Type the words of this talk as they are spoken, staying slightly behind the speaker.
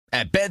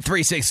At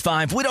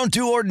Bet365, we don't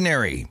do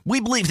ordinary. We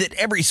believe that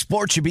every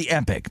sport should be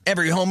epic.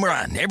 Every home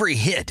run, every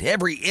hit,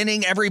 every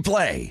inning, every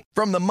play.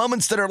 From the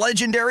moments that are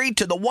legendary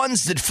to the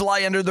ones that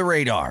fly under the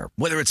radar.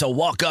 Whether it's a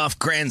walk-off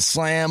grand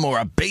slam or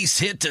a base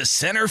hit to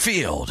center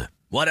field.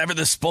 Whatever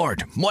the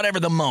sport, whatever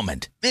the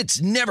moment.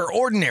 It's never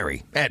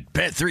ordinary at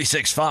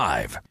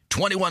Bet365.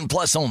 21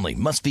 plus only.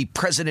 Must be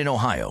present in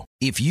Ohio.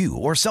 If you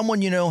or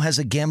someone you know has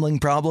a gambling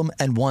problem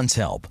and wants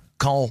help,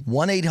 call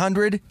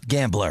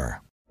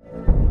 1-800-GAMBLER.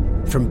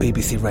 From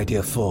BBC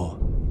Radio 4,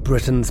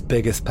 Britain's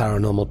biggest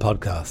paranormal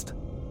podcast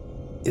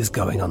is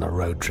going on a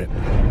road trip.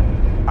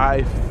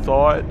 I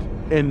thought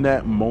in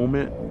that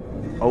moment,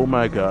 oh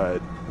my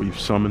God, we've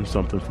summoned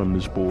something from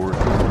this board.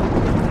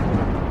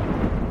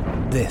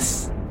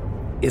 This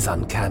is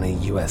Uncanny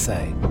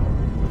USA.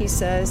 He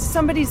says,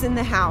 somebody's in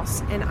the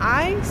house, and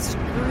I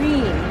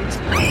screamed.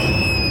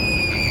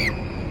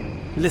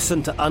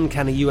 Listen to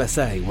Uncanny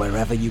USA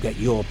wherever you get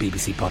your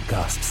BBC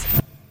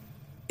podcasts,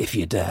 if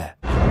you dare.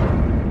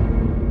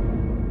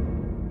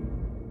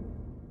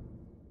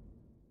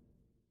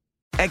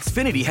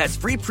 Xfinity has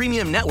free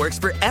premium networks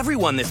for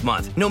everyone this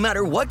month, no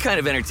matter what kind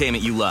of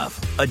entertainment you love.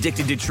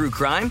 Addicted to true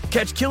crime?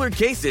 Catch killer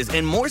cases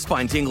and more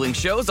spine-tingling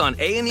shows on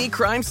A&E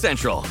Crime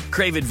Central.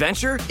 Crave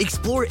adventure?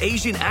 Explore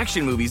Asian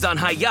action movies on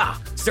Hi-YAH.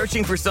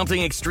 Searching for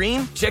something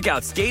extreme? Check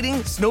out skating,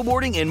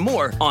 snowboarding, and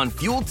more on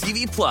Fuel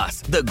TV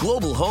Plus, the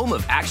global home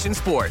of action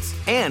sports.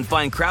 And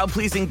find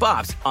crowd-pleasing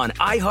bops on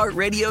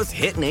iHeartRadio's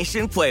Hit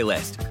Nation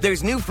playlist.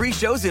 There's new free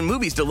shows and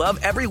movies to love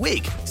every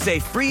week. Say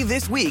free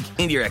this week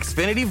in your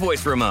Xfinity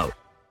voice remote.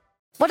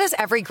 What does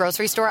every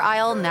grocery store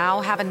aisle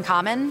now have in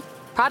common?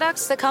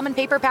 Products that come in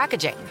paper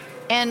packaging.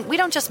 And we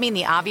don't just mean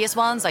the obvious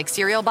ones like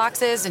cereal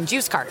boxes and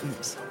juice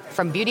cartons.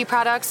 From beauty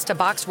products to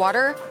boxed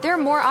water, there are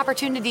more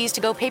opportunities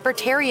to go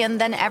papertarian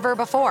than ever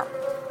before.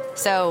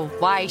 So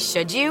why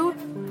should you?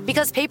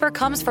 Because paper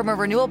comes from a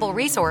renewable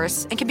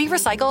resource and can be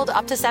recycled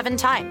up to 7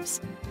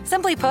 times.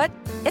 Simply put,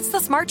 it's the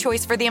smart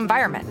choice for the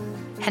environment.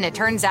 And it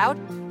turns out,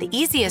 the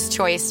easiest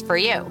choice for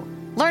you.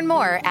 Learn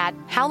more at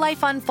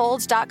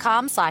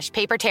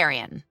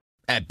howlifeunfolds.com/papertarian.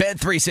 At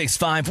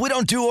Bet365, we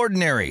don't do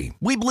ordinary.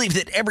 We believe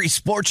that every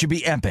sport should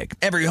be epic.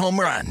 Every home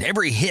run,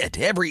 every hit,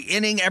 every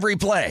inning, every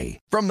play.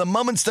 From the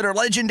moments that are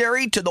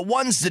legendary to the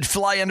ones that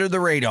fly under the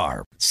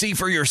radar. See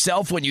for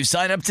yourself when you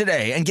sign up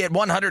today and get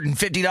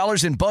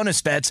 $150 in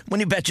bonus bets when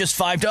you bet just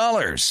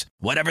 $5.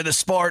 Whatever the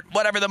sport,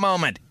 whatever the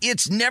moment,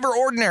 it's never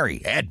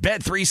ordinary at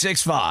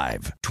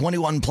Bet365.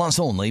 21 plus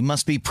only.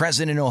 Must be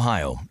present in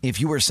Ohio.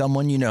 If you or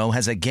someone you know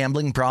has a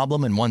gambling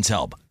problem and wants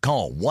help,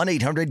 call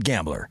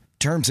 1-800-GAMBLER.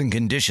 Terms and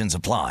conditions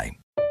apply.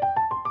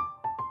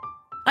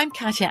 I'm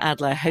Katya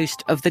Adler,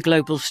 host of The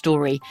Global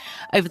Story.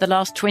 Over the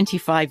last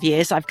 25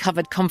 years, I've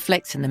covered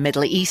conflicts in the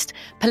Middle East,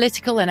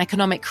 political and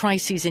economic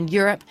crises in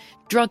Europe,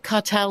 drug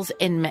cartels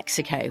in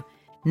Mexico.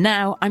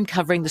 Now I'm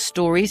covering the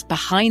stories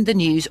behind the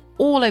news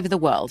all over the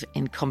world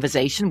in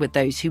conversation with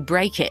those who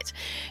break it.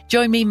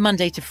 Join me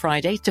Monday to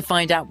Friday to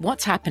find out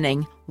what's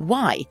happening,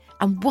 why,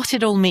 and what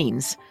it all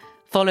means.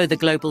 Follow The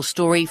Global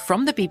Story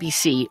from the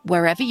BBC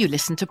wherever you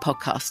listen to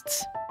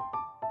podcasts.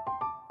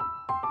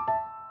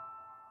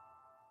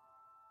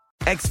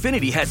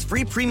 Xfinity has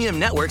free premium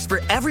networks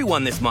for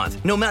everyone this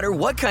month, no matter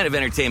what kind of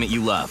entertainment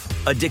you love.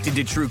 Addicted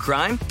to true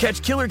crime?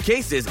 Catch killer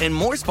cases and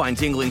more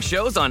spine-tingling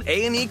shows on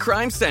A&E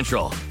Crime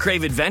Central.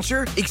 Crave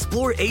adventure?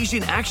 Explore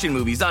Asian action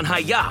movies on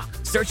Hi-YAH.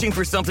 Searching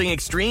for something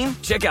extreme?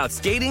 Check out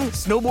skating,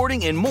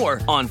 snowboarding, and more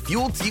on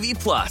Fuel TV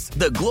Plus,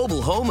 the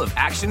global home of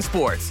action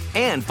sports.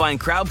 And find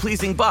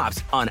crowd-pleasing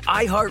bops on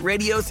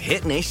iHeartRadio's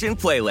Hit Nation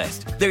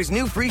playlist. There's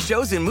new free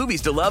shows and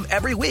movies to love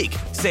every week.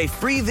 Say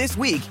free this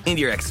week in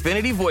your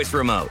Xfinity voice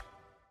remote.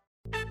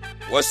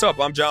 What's up?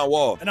 I'm John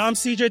Wall. And I'm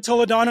CJ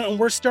Toledano, and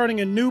we're starting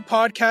a new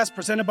podcast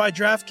presented by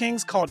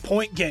DraftKings called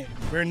Point Game.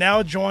 We're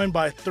now joined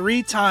by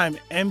 3-time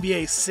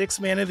NBA Sixth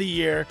Man of the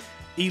Year,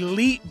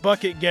 elite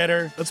bucket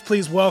getter. Let's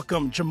please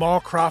welcome Jamal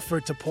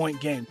Crawford to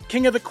Point Game.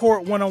 King of the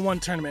Court one-on-one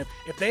tournament.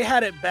 If they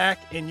had it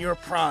back in your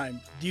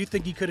prime, do you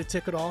think you could have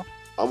took it all?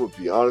 I'm going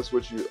to be honest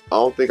with you. I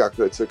don't think I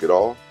could have took it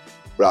all,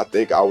 but I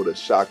think I would have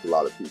shocked a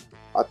lot of people.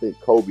 I think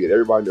Kobe and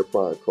everybody in their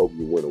prime, Kobe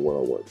would win a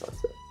one-on-one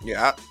contest.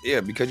 Yeah,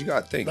 because you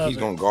got to think he's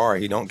going to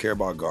guard. He don't care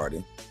about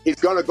guarding. He's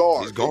going to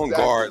guard. He's going to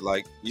guard.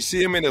 Like, you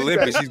see him in the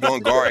Olympics, he's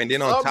going to guard. And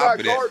then on top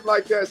of that. I'm not guarding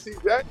like that,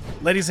 CJ.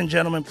 Ladies and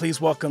gentlemen, please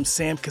welcome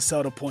Sam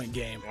Cassell to Point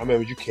Game. I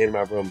remember you came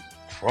out from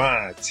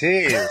crying,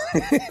 tears,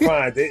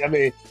 crying. I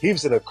mean, he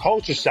was in a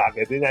culture shock.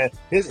 And then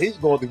he's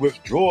going through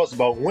withdrawals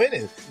about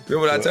winning.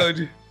 Remember what I told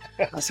you?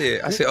 I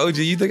said, OG,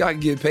 you think I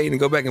can get paid and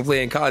go back and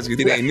play in college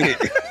because it ain't it?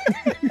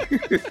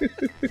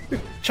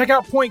 Check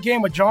out Point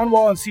Game with John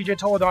Wall and CJ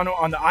Toledano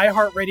on the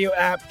iHeartRadio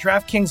app,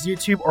 DraftKings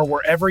YouTube, or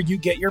wherever you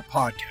get your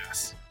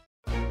podcasts.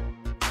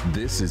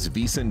 This is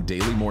VSiN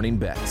Daily Morning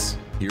Bets.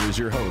 Here is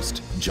your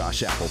host,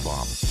 Josh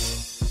Applebaum.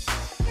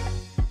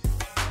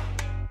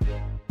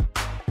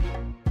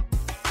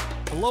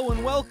 Hello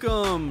and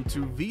welcome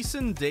to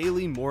VSiN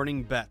Daily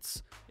Morning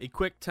Bets, a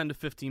quick 10 to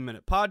 15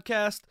 minute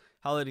podcast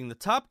highlighting the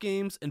top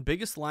games and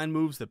biggest line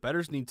moves that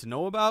bettors need to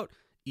know about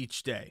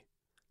each day.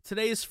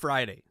 Today is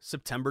Friday,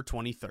 September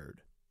 23rd.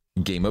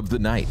 Game of the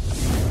night.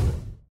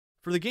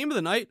 For the game of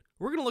the night,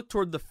 we're going to look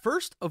toward the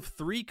first of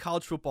 3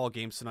 college football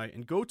games tonight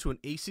and go to an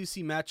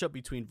ACC matchup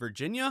between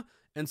Virginia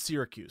and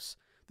Syracuse.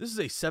 This is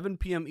a 7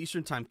 p.m.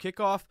 Eastern Time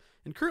kickoff,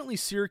 and currently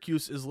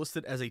Syracuse is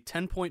listed as a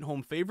 10-point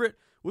home favorite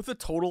with a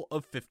total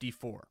of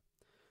 54.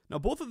 Now,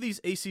 both of these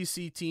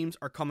ACC teams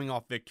are coming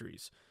off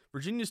victories.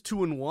 Virginia's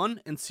 2-1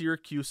 and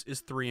Syracuse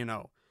is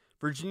 3-0.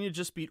 Virginia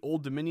just beat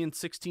Old Dominion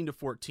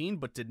 16-14,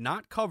 but did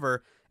not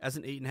cover as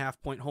an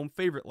 8.5-point home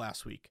favorite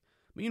last week.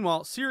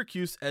 Meanwhile,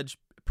 Syracuse edged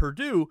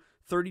Purdue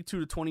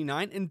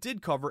 32-29 and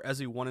did cover as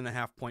a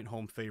 1.5-point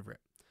home favorite.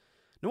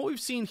 Now, what we've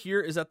seen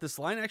here is that this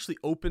line actually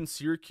opened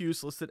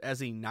Syracuse listed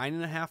as a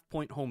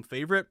 9.5-point home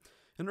favorite.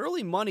 And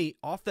early money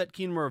off that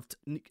key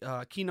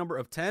number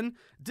of 10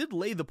 did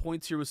lay the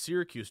points here with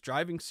Syracuse,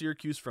 driving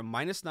Syracuse from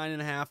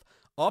 -9.5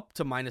 up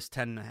to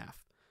 -10.5.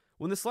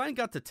 When this line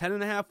got to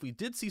 10.5, we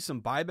did see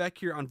some buyback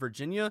here on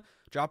Virginia,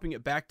 dropping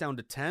it back down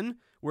to 10,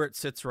 where it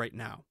sits right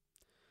now.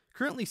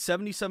 Currently,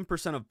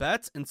 77% of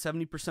bets and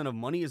 70% of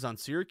money is on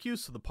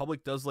Syracuse, so the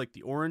public does like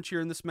the orange here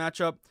in this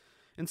matchup.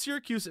 In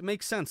Syracuse, it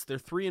makes sense. They're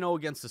 3-0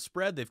 against the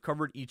spread. They've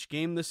covered each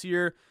game this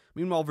year.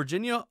 Meanwhile,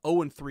 Virginia,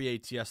 0-3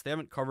 ATS. They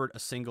haven't covered a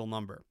single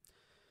number.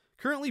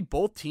 Currently,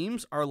 both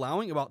teams are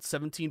allowing about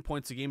 17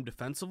 points a game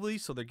defensively,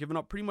 so they're giving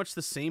up pretty much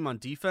the same on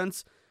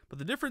defense. But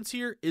the difference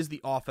here is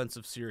the offense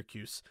of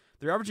Syracuse.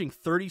 They're averaging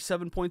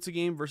 37 points a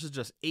game versus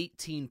just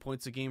 18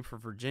 points a game for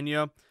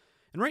Virginia.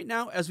 And right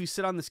now, as we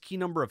sit on this key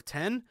number of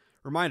 10,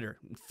 reminder,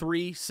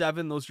 3,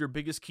 7, those are your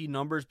biggest key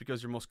numbers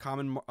because your most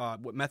common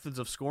methods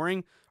of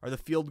scoring are the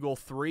field goal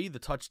 3, the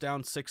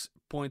touchdown 6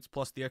 points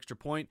plus the extra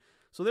point.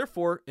 So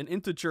therefore, an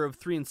integer of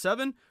 3 and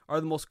 7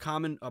 are the most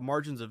common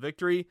margins of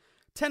victory.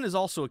 10 is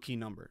also a key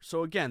number.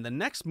 So again, the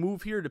next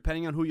move here,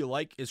 depending on who you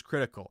like, is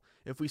critical.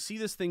 If we see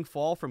this thing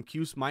fall from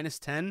Cuse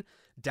 -10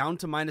 down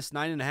to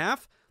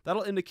 -9.5,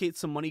 that'll indicate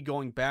some money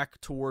going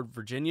back toward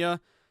Virginia.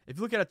 If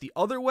you look at it the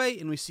other way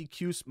and we see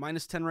Cuse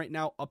 -10 right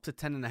now up to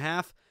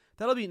 10.5,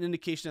 that'll be an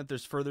indication that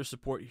there's further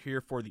support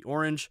here for the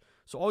orange.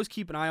 So always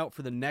keep an eye out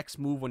for the next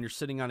move when you're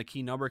sitting on a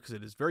key number because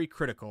it is very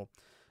critical.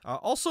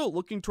 Also,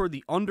 looking toward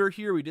the under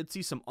here, we did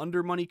see some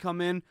under money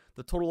come in.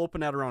 The total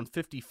opened at around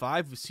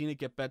 55. We've seen it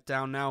get bet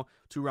down now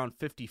to around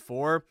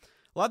 54.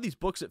 A lot of these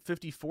books at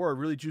 54 are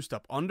really juiced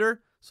up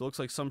under. So it looks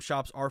like some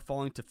shops are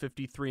falling to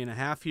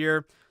 53.5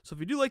 here. So if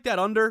you do like that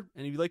under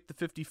and if you like the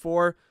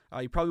 54,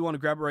 you probably want to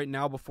grab it right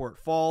now before it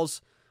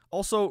falls.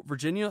 Also,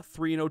 Virginia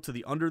 3-0 to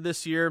the under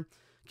this year.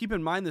 Keep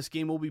in mind this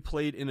game will be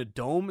played in a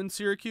dome in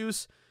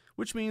Syracuse,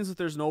 which means that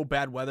there's no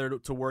bad weather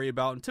to worry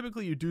about. And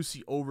typically you do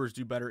see overs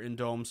do better in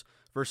domes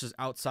versus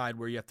outside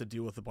where you have to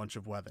deal with a bunch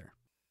of weather.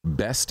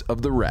 Best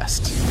of the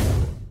rest.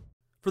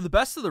 For the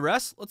best of the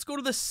rest, let's go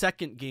to the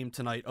second game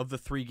tonight of the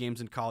 3 games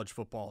in college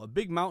football. A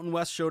big Mountain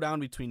West showdown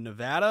between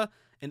Nevada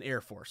and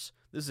Air Force.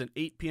 This is an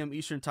 8 p.m.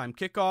 Eastern Time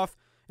kickoff,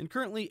 and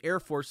currently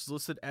Air Force is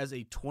listed as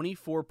a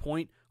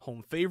 24-point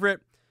home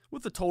favorite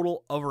with a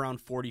total of around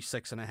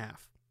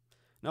 46.5.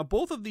 Now,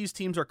 both of these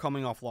teams are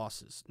coming off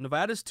losses.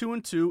 Nevada's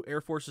 2-2,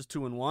 Air Force is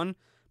 2-1,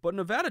 but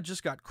Nevada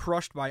just got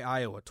crushed by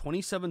Iowa,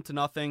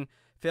 27-0,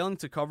 failing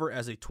to cover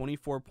as a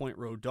 24-point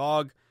road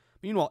dog.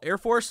 Meanwhile, Air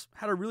Force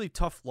had a really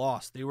tough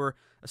loss. They were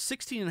a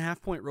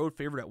 16.5-point road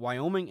favorite at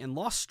Wyoming and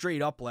lost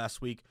straight up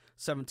last week,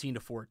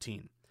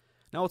 17-14.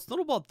 Now, what's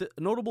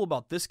notable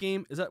about this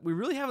game is that we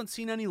really haven't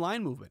seen any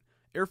line movement.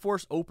 Air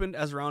Force opened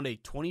as around a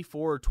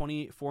 24 or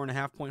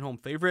 24.5-point home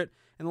favorite,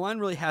 and the line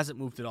really hasn't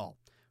moved at all.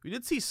 We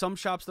did see some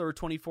shops that were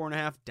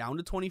 24.5 down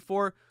to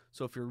 24,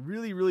 so if you're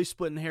really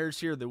splitting hairs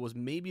here, there was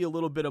maybe a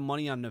little bit of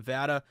money on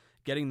Nevada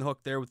getting the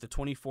hook there with the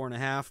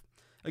 24.5.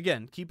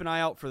 Again, keep an eye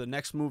out for the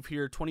next move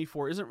here.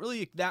 24 isn't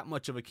really that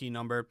much of a key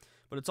number,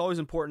 but it's always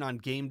important on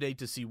game day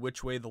to see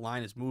which way the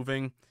line is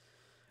moving.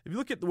 If you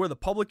look at where the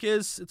public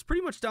is, it's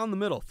pretty much down the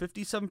middle.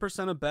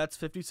 57% of bets,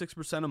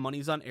 56% of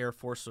money's on Air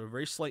Force, so a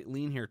very slight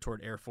lean here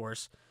toward Air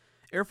Force.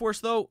 Air Force,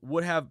 though,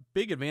 would have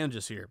big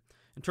advantages here.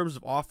 In terms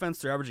of offense,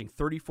 they're averaging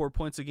 34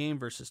 points a game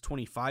versus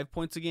 25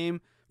 points a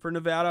game for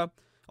Nevada.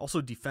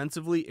 Also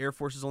defensively, Air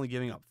Force is only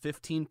giving up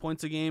 15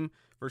 points a game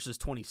versus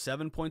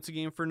 27 points a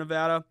game for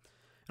Nevada.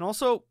 And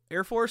also,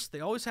 Air Force, they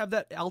always have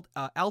that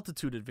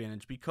altitude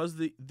advantage because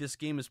this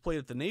game is played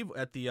at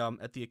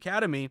the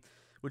academy,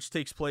 which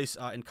takes place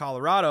in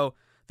Colorado.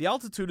 The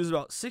altitude is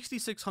about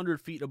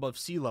 6,600 feet above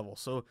sea level.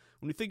 So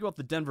when you think about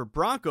the Denver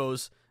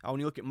Broncos, when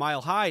you look at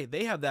Mile High,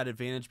 they have that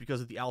advantage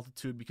because of the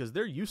altitude, because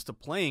they're used to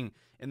playing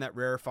in that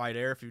rarefied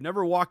air. If you've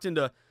never walked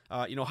into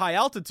high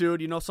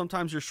altitude,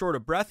 sometimes you're short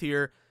of breath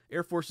here.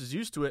 Air Force is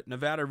used to it.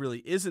 Nevada really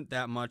isn't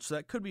that much, so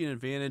that could be an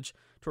advantage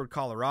toward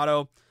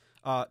Colorado,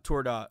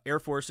 toward Air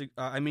Force,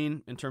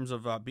 in terms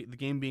of the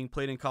game being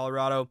played in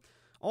Colorado.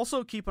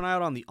 Also, keep an eye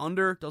out on the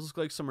under. Does look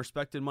like some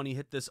respected money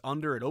hit this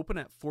under. It opened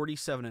at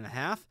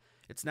 47.5.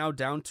 It's now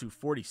down to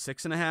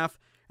 46.5,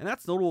 and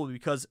that's notable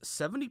because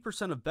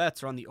 70% of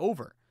bets are on the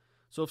over.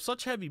 So if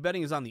such heavy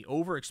betting is on the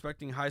over,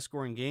 expecting a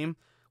high-scoring game,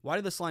 Why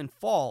did this line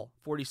fall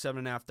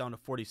 47.5 down to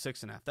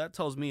 46.5? That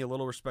tells me a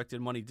little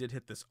respected money did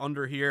hit this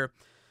under here.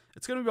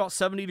 It's going to be about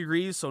 70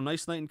 degrees, so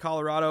nice night in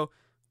Colorado.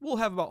 We'll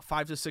have about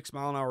 5 to 6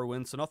 mile an hour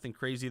winds, so nothing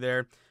crazy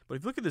there. But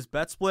if you look at this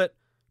bet split,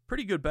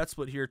 pretty good bet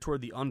split here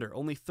toward the under.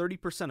 Only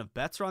 30% of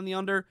bets are on the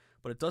under,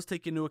 but it does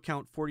take into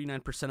account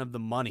 49% of the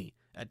money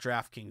at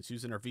DraftKings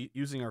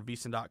using our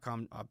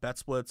VSiN.com bet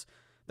splits.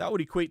 That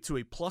would equate to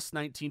a plus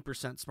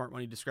 19% smart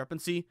money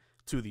discrepancy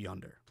to the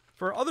under.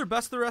 For our other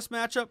best of the rest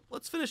matchup,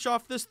 let's finish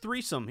off this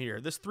threesome here,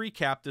 this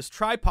three-cap, this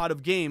tripod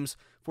of games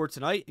for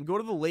tonight, and go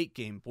to the late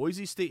game,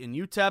 Boise State and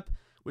UTEP,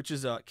 which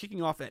is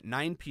kicking off at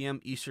 9 p.m.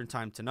 Eastern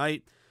time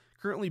tonight.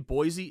 Currently,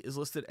 Boise is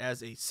listed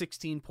as a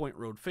 16-point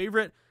road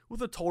favorite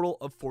with a total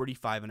of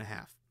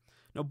 45.5.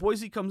 Now,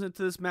 Boise comes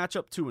into this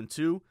matchup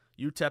 2-2.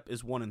 UTEP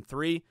is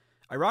 1-3.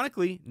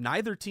 Ironically,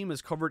 neither team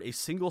has covered a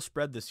single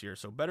spread this year,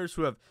 so bettors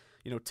who have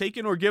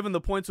taken or given the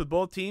points with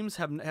both teams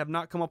have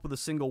not come up with a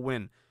single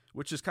win,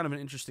 which is kind of an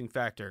interesting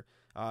factor.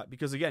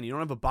 Because, again, you don't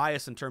have a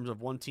bias in terms of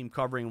one team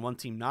covering and one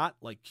team not,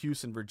 like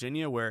Cuse and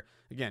Virginia, where,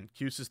 again,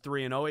 Cuse is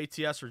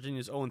 3-0 ATS, Virginia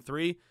is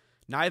 0-3.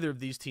 Neither of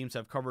these teams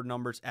have covered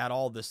numbers at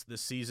all this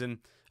season.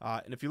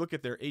 And if you look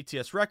at their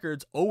ATS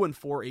records,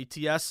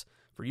 0-4 ATS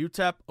for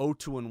UTEP,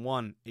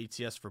 0-2-1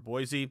 ATS for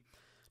Boise.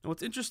 Now,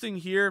 what's interesting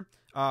here,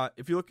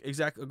 if you look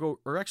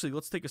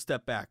let's take a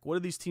step back. What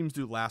did these teams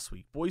do last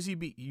week? Boise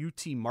beat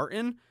UT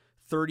Martin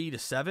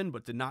 30-7,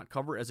 but did not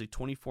cover as a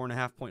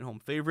 24.5-point home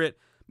favorite.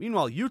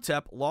 Meanwhile,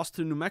 UTEP lost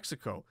to New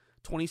Mexico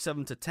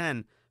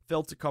 27-10,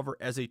 failed to cover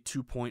as a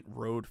 2-point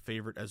road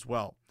favorite as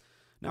well.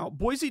 Now,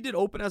 Boise did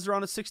open as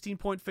around a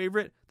 16-point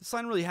favorite. This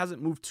line really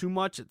hasn't moved too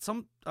much. At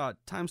some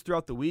times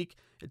throughout the week,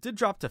 it did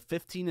drop to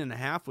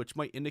 15.5, which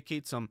might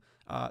indicate some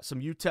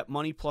UTEP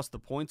money plus the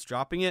points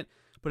dropping it.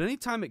 But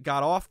anytime it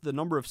got off the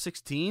number of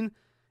 16, it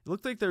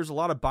looked like there's a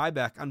lot of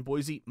buyback on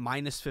Boise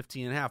minus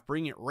 15.5,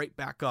 bringing it right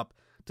back up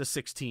to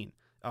 16.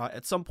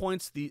 At some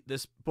points,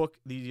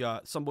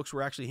 some books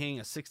were actually hanging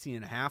at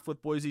 16.5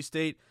 with Boise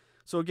State.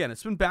 So again,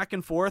 it's been back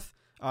and forth.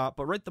 But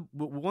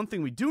one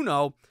thing we do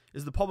know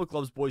is the public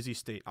loves Boise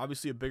State.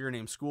 Obviously a bigger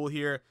name school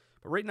here.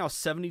 But right now,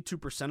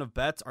 72% of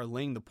bets are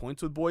laying the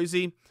points with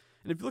Boise.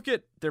 And if you look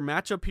at their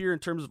matchup here in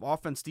terms of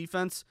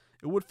offense-defense,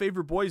 it would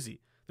favor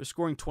Boise. They're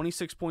scoring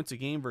 26 points a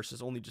game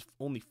versus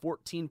only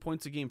 14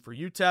 points a game for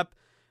UTEP.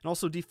 And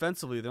also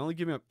defensively, they're only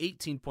giving up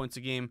 18 points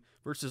a game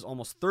versus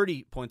almost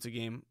 30 points a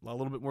game, a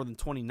little bit more than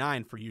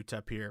 29 for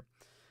UTEP here.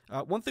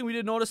 One thing we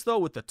did notice, though,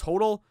 with the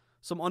total,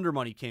 some under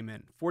money came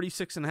in.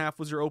 46.5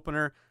 was your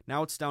opener.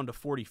 Now it's down to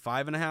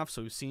 45.5.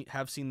 So we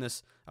have seen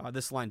this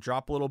line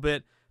drop a little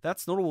bit.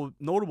 That's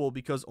notable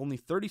because only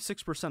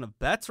 36% of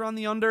bets are on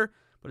the under,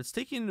 but it's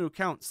taking into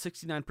account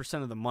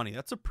 69% of the money.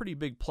 That's a pretty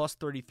big plus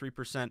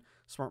 33%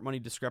 smart money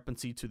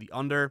discrepancy to the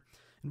under.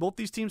 And both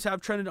these teams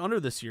have trended under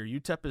this year.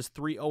 UTEP is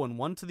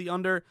 3-0-1 to the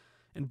under,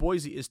 and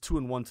Boise is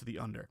 2-1 to the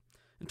under.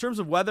 In terms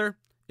of weather,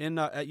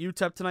 at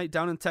UTEP tonight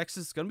down in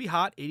Texas, it's going to be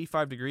hot,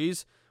 85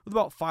 degrees, with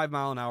about 5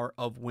 mile an hour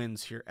of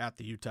winds here at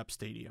the UTEP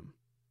Stadium.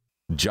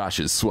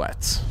 Josh's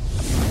Sweats.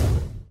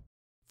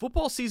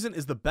 Football season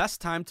is the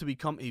best time to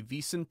become a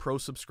VSiN Pro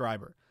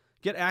subscriber.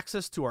 Get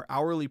access to our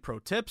hourly pro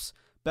tips,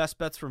 best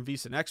bets from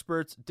VSiN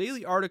experts,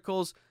 daily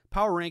articles,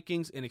 power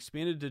rankings, and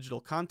expanded digital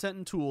content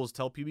and tools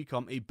to help you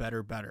become a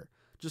better bettor.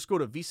 Just go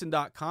to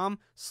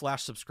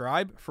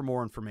VSiN.com/subscribe for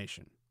more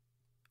information.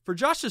 For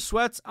Josh's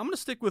Sweats, I'm going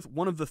to stick with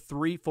one of the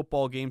 3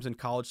 football games in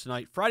college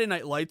tonight, Friday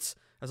Night Lights,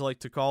 as I like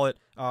to call it,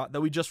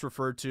 that we just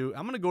referred to.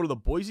 I'm going to go to the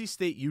Boise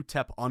State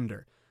UTEP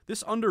under.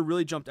 This under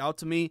really jumped out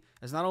to me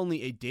as not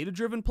only a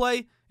data-driven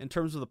play in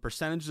terms of the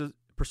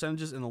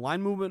percentages in the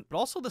line movement, but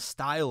also the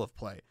style of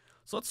play.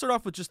 So let's start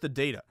off with just the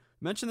data.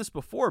 I mentioned this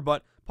before,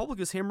 but public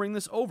is hammering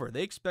this over.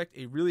 They expect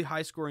a really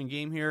high-scoring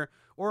game here,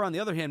 or on the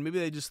other hand, maybe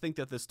they just think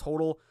that this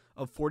total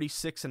of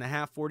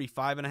 46.5,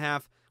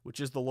 45.5, which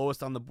is the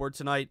lowest on the board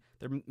tonight,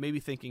 they're maybe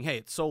thinking, hey,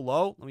 it's so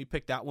low, let me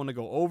pick that one to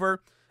go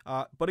over.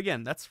 But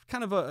again, that's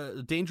kind of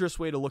a dangerous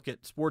way to look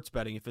at sports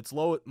betting. If it's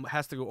low, it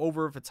has to go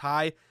over. If it's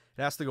high, it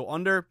has to go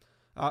under.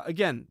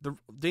 Again, the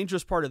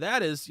dangerous part of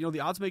that is, the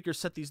odds makers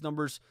set these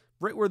numbers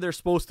right where they're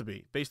supposed to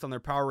be based on their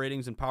power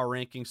ratings and power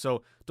rankings.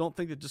 So don't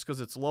think that just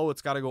because it's low,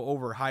 it's got to go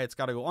over, high, it's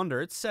got to go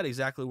under. It's set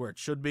exactly where it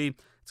should be.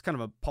 It's kind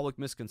of a public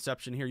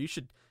misconception here. You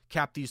should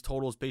cap these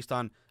totals based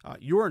on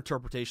your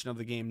interpretation of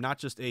the game, not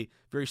just a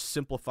very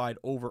simplified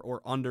over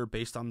or under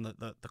based on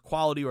the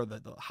quality or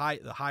the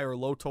high or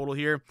low total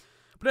here.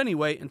 But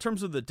anyway, in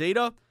terms of the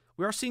data,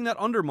 we are seeing that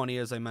under money,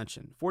 as I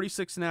mentioned,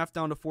 46.5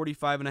 down to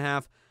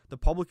 45.5. The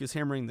public is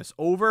hammering this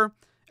over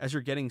as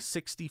you're getting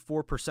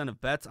 64% of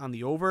bets on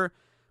the over.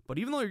 But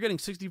even though you're getting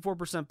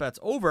 64% bets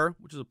over,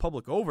 which is a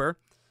public over,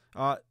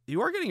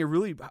 you are getting a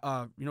really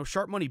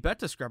sharp money bet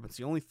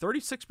discrepancy. Only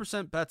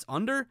 36% bets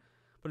under,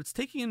 but it's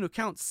taking into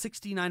account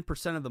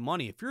 69% of the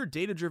money. If you're a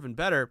data-driven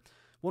bettor,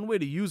 one way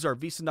to use our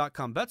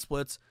VSiN.com bet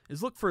splits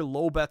is look for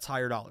low bets,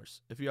 higher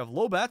dollars. If you have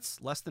low bets,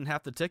 less than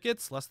half the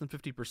tickets, less than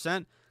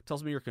 50%,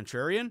 tells me you're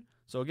contrarian.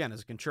 So again,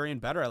 as a contrarian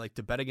bettor, I like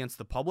to bet against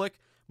the public.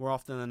 More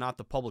often than not,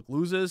 the public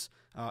loses.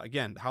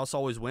 Again, the house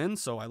always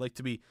wins, so I like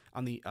to be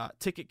on the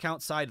ticket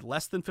count side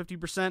less than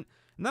 50%.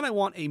 And then I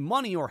want a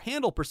money or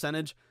handle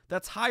percentage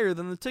that's higher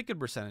than the ticket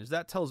percentage.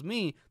 That tells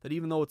me that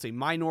even though it's a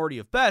minority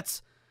of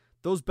bets,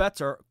 those bets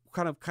are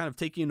kind of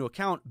taking into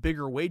account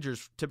bigger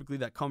wagers typically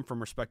that come from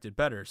respected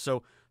bettors.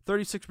 So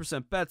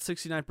 36% bets,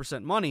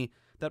 69% money,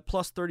 that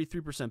plus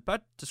 33%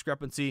 bet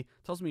discrepancy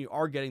tells me you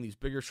are getting these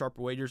bigger,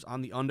 sharper wagers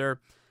on the under.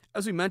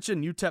 As we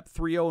mentioned, UTEP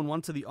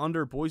 3-0-1 to the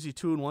under, Boise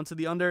 2-1 to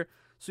the under.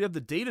 So you have the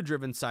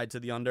data-driven side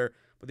to the under.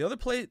 But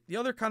the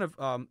other kind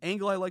of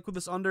angle I like with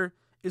this under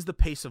is the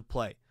pace of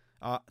play.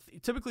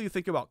 Typically, you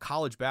think about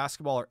college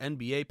basketball or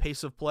NBA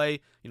pace of play.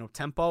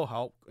 Tempo.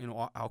 How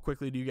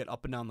quickly do you get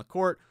up and down the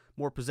court?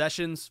 More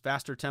possessions,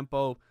 faster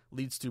tempo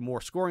leads to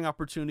more scoring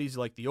opportunities.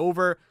 Like the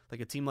over,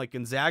 like a team like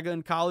Gonzaga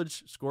in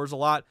college scores a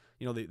lot.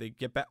 They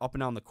get up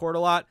and down the court a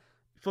lot.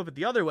 Flip it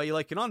the other way, you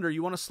like an under,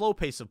 you want a slow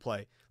pace of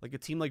play. Like a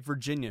team like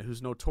Virginia,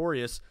 who's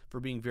notorious for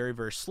being very,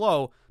 very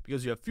slow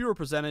because you have fewer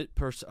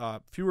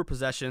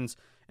possessions,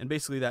 and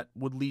basically that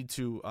would lead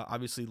to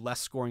obviously less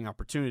scoring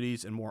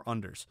opportunities and more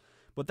unders.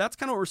 But that's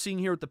kind of what we're seeing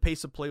here with the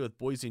pace of play with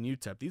Boise and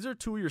UTEP. These are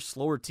two of your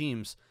slower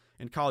teams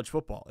in college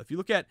football. If you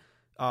look at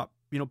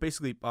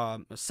basically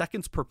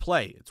seconds per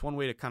play, it's one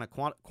way to kind of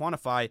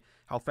quantify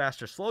how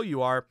fast or slow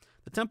you are.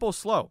 The tempo is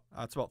slow.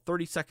 It's about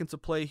 30 seconds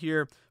of play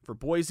here for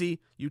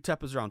Boise.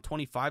 UTEP is around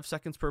 25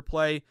 seconds per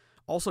play.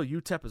 Also,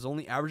 UTEP is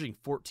only averaging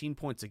 14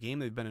 points a game.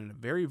 They've been in a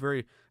very,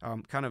 very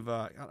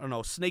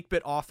snake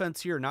bit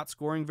offense here, not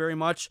scoring very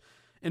much.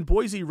 And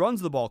Boise runs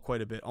the ball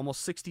quite a bit,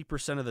 almost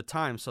 60% of the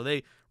time. So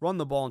they run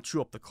the ball and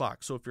chew up the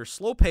clock. So if you're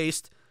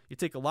slow-paced, you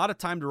take a lot of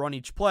time to run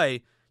each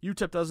play.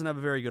 UTEP doesn't have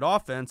a very good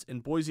offense,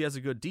 and Boise has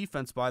a good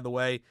defense, by the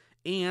way.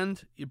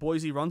 And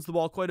Boise runs the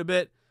ball quite a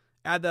bit.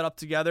 Add that up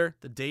together,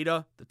 the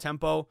data, the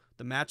tempo,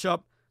 the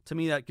matchup. To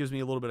me, that gives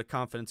me a little bit of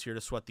confidence here to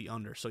sweat the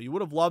under. So you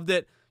would have loved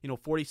it,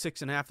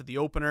 46.5 at the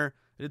opener.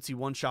 I did see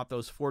one shop that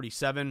was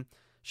 47.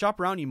 Shop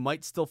around, you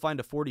might still find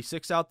a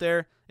 46 out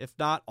there. If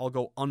not, I'll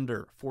go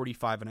under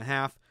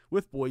 45.5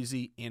 with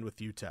Boise and with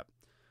UTEP.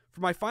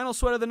 For my final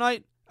sweat of the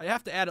night, I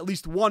have to add at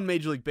least one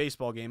Major League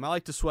Baseball game. I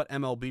like to sweat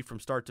MLB from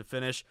start to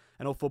finish.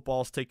 I know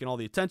football's taking all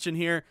the attention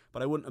here,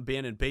 but I wouldn't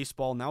abandon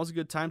baseball. Now's a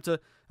good time to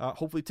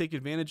hopefully take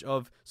advantage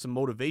of some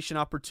motivation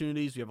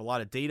opportunities. We have a lot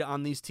of data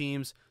on these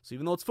teams, so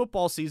even though it's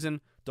football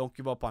season, don't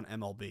give up on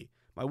MLB.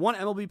 My one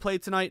MLB play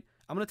tonight,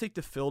 I'm going to take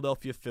the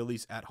Philadelphia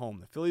Phillies at home.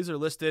 The Phillies are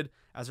listed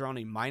as around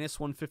a minus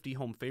 150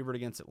 home favorite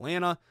against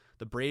Atlanta.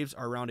 The Braves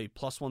are around a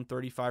plus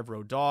 135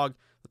 road dog.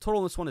 The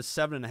total in this one is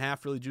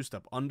 7.5, really juiced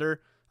up under.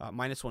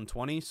 Minus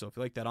 120, so if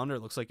you like that under,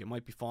 it looks like it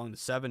might be falling to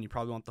 7. You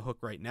probably want the hook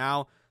right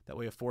now. That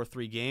way a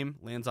 4-3 game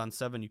lands on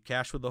 7. You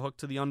cash with the hook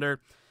to the under.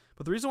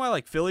 But the reason why I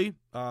like Philly,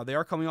 they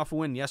are coming off a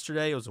win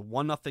yesterday. It was a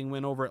 1-0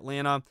 win over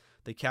Atlanta.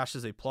 They cashed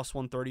as a plus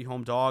 130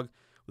 home dog.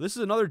 Well, this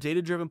is another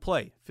data-driven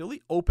play.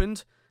 Philly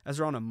opened as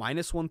around a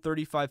minus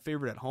 135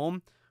 favorite at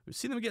home. We've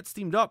seen them get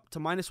steamed up to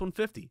minus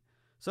 150.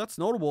 So that's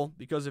notable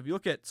because if you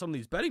look at some of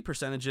these betting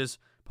percentages,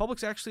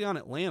 public's actually on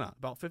Atlanta,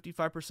 about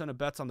 55% of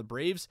bets on the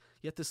Braves,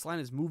 yet this line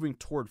is moving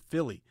toward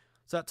Philly.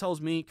 So that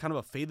tells me kind of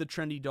a fade the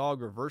trendy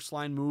dog, reverse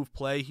line move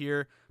play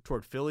here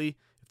toward Philly.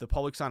 If the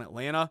public's on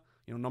Atlanta,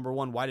 number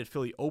one, why did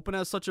Philly open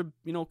as such a,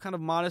 kind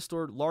of modest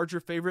or larger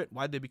favorite?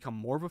 Why did they become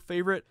more of a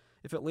favorite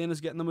if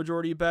Atlanta's getting the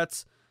majority of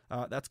bets?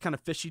 That's kind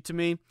of fishy to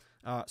me.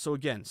 So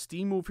again,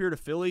 steam move here to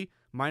Philly,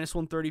 minus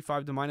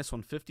 135 to minus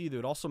 150. They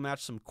would also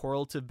match some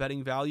correlative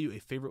betting value, a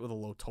favorite with a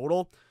low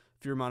total.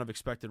 Fewer amount of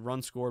expected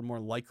runs scored, more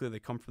likely they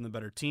come from the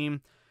better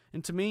team.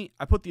 And to me,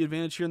 I put the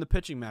advantage here in the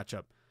pitching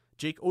matchup.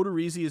 Jake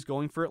Odorizzi is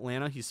going for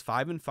Atlanta. He's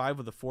 5-5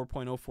 with a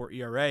 4.04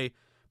 ERA,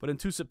 but in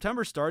 2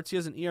 September starts, he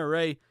has an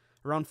ERA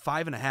around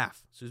 5.5.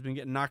 So he's been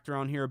getting knocked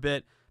around here a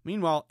bit.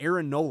 Meanwhile,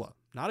 Aaron Nola,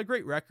 not a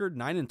great record,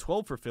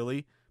 9-12 for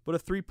Philly, but a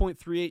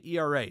 3.38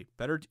 ERA,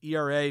 better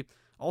ERA.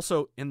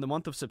 Also, in the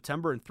month of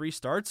September in 3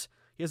 starts,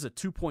 he has a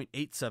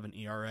 2.87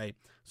 ERA.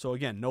 So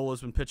again,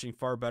 Nola's been pitching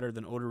far better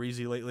than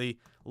Odorizzi lately.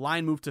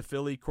 Line move to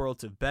Philly,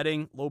 correlative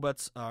betting, low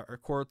bets or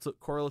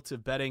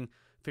correlative betting,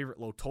 favorite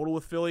low total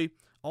with Philly.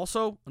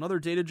 Also, another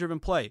data-driven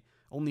play.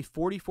 Only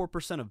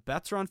 44% of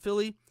bets are on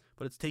Philly,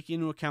 but it's taking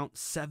into account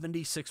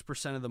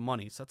 76% of the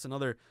money. So that's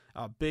another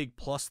big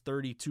plus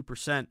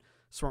 32%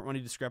 smart money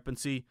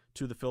discrepancy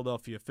to the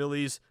Philadelphia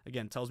Phillies.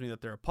 Again, tells me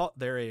that they're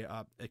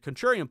a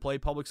contrarian play.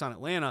 Public's on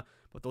Atlanta,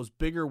 but those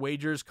bigger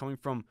wagers coming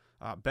from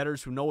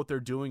bettors who know what they're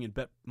doing and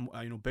bet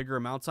bigger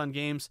amounts on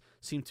games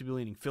seem to be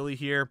leaning Philly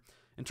here.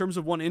 In terms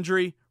of one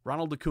injury,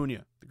 Ronald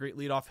Acuna, the great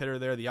leadoff hitter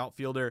there, the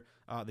outfielder,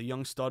 the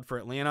young stud for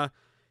Atlanta.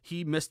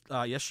 He missed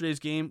yesterday's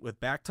game with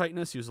back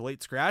tightness. He was a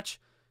late scratch.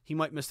 He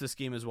might miss this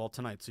game as well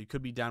tonight, so he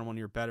could be down one of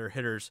your better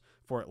hitters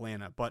for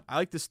Atlanta. But I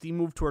like the steam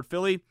move toward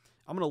Philly.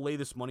 I'm going to lay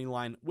this money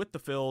line with the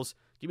Phils.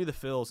 Give me the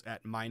Phils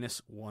at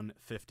minus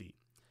 150.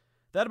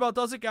 That about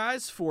does it,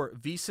 guys, for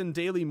VSiN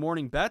Daily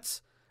Morning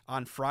Bets.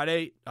 on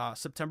Friday,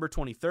 September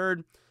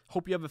 23rd.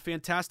 Hope you have a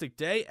fantastic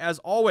day. As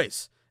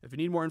always, if you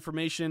need more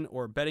information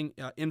or betting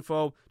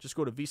info, just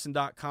go to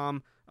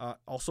VSiN.com.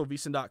 Also,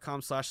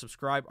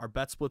 VSiN.com/subscribe. Our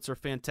bet splits are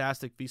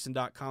fantastic.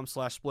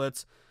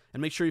 VSiN.com/splits.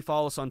 And make sure you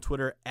follow us on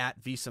Twitter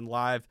at VSiN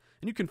Live.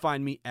 And you can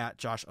find me at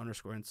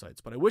Josh_Insights.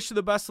 But I wish you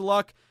the best of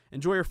luck.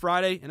 Enjoy your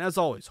Friday. And as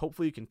always,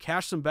 hopefully you can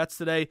cash some bets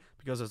today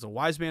because as a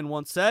wise man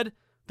once said,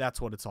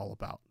 that's what it's all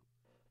about.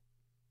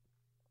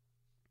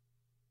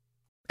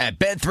 At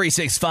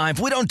Bet365,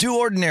 we don't do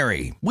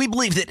ordinary. We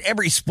believe that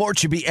every sport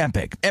should be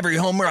epic. Every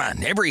home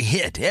run, every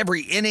hit,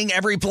 every inning,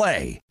 every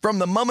play. From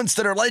the moments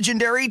that are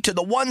legendary to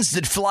the ones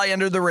that fly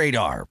under the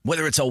radar.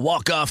 Whether it's a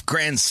walk-off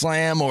grand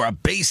slam or a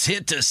base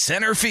hit to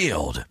center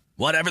field.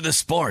 Whatever the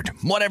sport,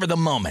 whatever the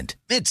moment.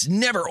 It's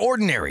never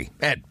ordinary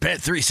at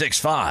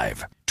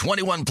Bet365.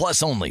 21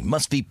 plus only.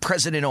 Must be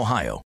present in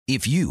Ohio.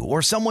 If you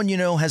or someone you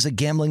know has a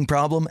gambling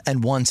problem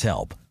and wants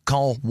help,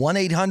 call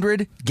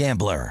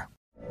 1-800-GAMBLER.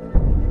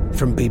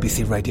 From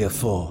BBC Radio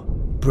 4,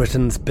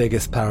 Britain's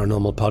biggest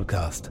paranormal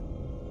podcast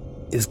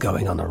is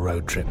going on a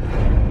road trip.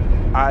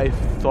 I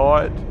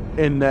thought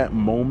in that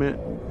moment,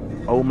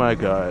 oh my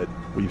God,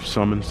 we've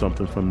summoned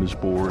something from this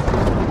board.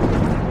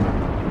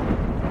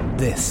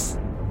 This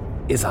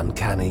is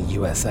Uncanny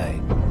USA.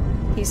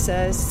 He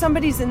says,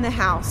 somebody's in the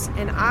house,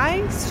 and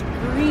I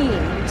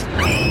screamed.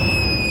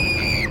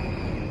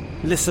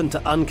 Listen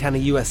to Uncanny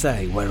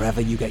USA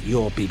wherever you get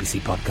your BBC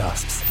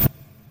podcasts,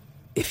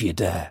 if you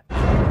dare.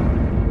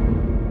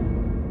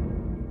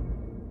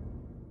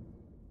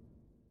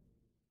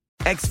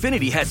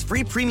 Xfinity has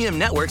free premium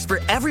networks for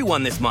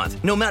everyone this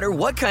month, no matter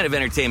what kind of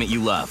entertainment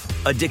you love.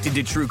 Addicted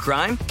to true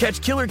crime?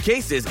 Catch killer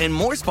cases and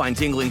more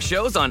spine-tingling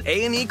shows on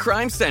A&E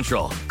Crime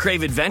Central.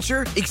 Crave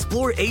adventure?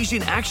 Explore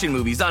Asian action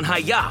movies on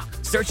Hi-YAH.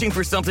 Searching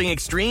for something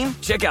extreme?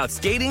 Check out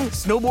skating,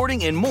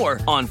 snowboarding, and more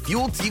on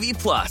Fuel TV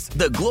Plus,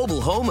 the global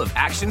home of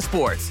action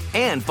sports.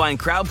 And find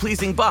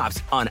crowd-pleasing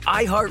bops on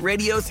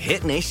iHeartRadio's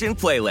Hit Nation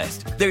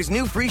playlist. There's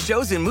new free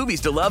shows and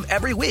movies to love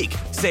every week.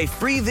 Say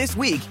free this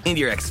week in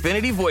your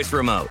Xfinity voice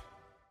remote.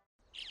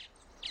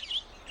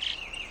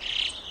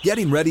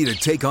 Getting ready to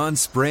take on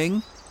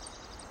spring?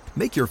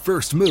 Make your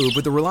first move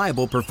with the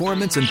reliable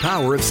performance and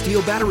power of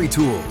Steel battery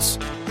tools.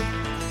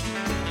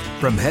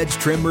 From hedge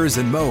trimmers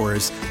and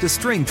mowers to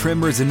string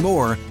trimmers and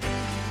more,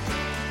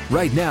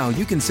 right now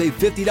you can save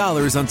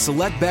 $50 on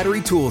select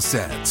battery tool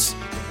sets.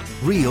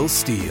 Real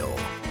Steel.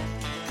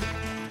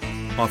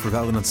 Offer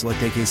valid on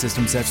select AK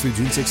system sets through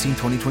June 16,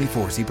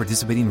 2024. See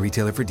participating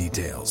retailer for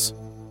details.